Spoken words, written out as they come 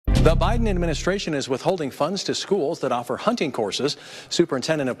The Biden administration is withholding funds to schools that offer hunting courses.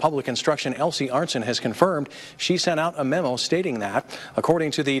 Superintendent of Public Instruction Arntzen has confirmed she sent out a memo stating that.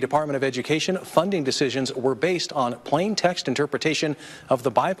 According to the Department of Education, funding decisions were based on plain text interpretation of the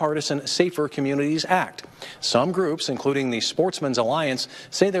bipartisan Safer Communities Act. Some groups, including the Sportsmen's Alliance,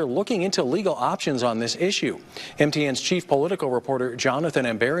 say they're looking into legal options on this issue. MTN's chief political reporter Jonathan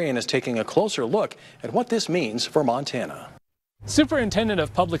Ambarian is taking a closer look at what this means for Montana. Superintendent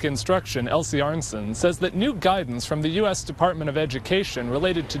of Public Instruction Arntzen says that new guidance from the U.S. Department of Education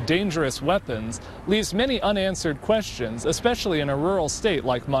related to dangerous weapons leaves many unanswered questions, especially in a rural state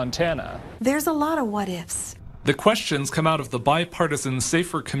like Montana. There's a lot of what-ifs. The questions come out of the bipartisan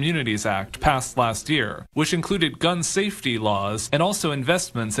Safer Communities Act passed last year, which included gun safety laws and also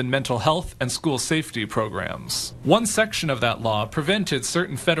investments in mental health and school safety programs. One section of that law prevented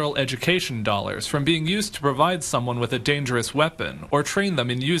certain federal education dollars from being used to provide someone with a dangerous weapon or train them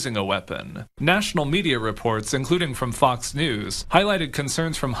in using a weapon. National media reports, including from Fox News, highlighted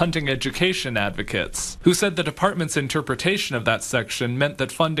concerns from hunting education advocates, who said the department's interpretation of that section meant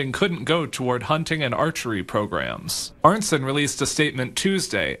that funding couldn't go toward hunting and archery programs. Arntzen released a statement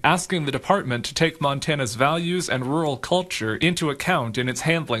Tuesday asking the department to take Montana's values and rural culture into account in its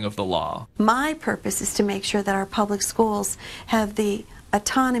handling of the law. My purpose is to make sure that our public schools have the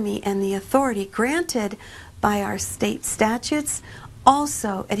autonomy and the authority granted by our state statutes,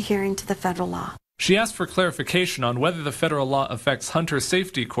 also adhering to the federal law. She asked for clarification on whether the federal law affects hunter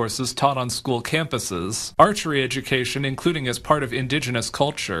safety courses taught on school campuses, archery education including as part of indigenous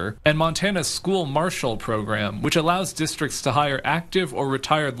culture, and Montana's school marshal program, which allows districts to hire active or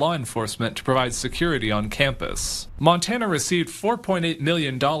retired law enforcement to provide security on campus. Montana received $4.8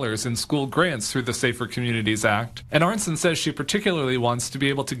 million in school grants through the Safer Communities Act, and Arntzen says she particularly wants to be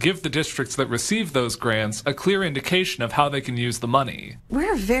able to give the districts that receive those grants a clear indication of how they can use the money.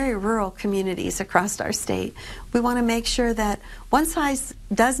 We're very rural communities across our state. We want to make sure that one size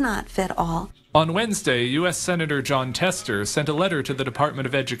does not fit all. On Wednesday, U.S. Senator Jon Tester sent a letter to the Department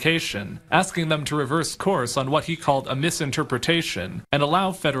of Education asking them to reverse course on what he called a misinterpretation and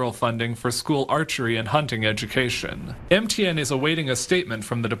allow federal funding for school archery and hunting education. MTN is awaiting a statement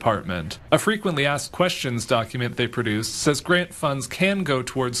from the department. A frequently asked questions document they produced says grant funds can go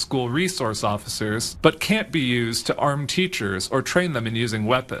towards school resource officers, but can't be used to arm teachers or train them in using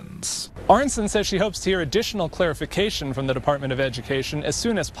weapons. Arntzen says she hopes to hear additional clarification from the Department of Education as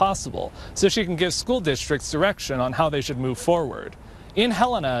soon as possible, so she can give school districts direction on how they should move forward. In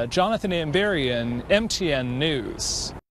Helena, Jonathan Ambarian, MTN News.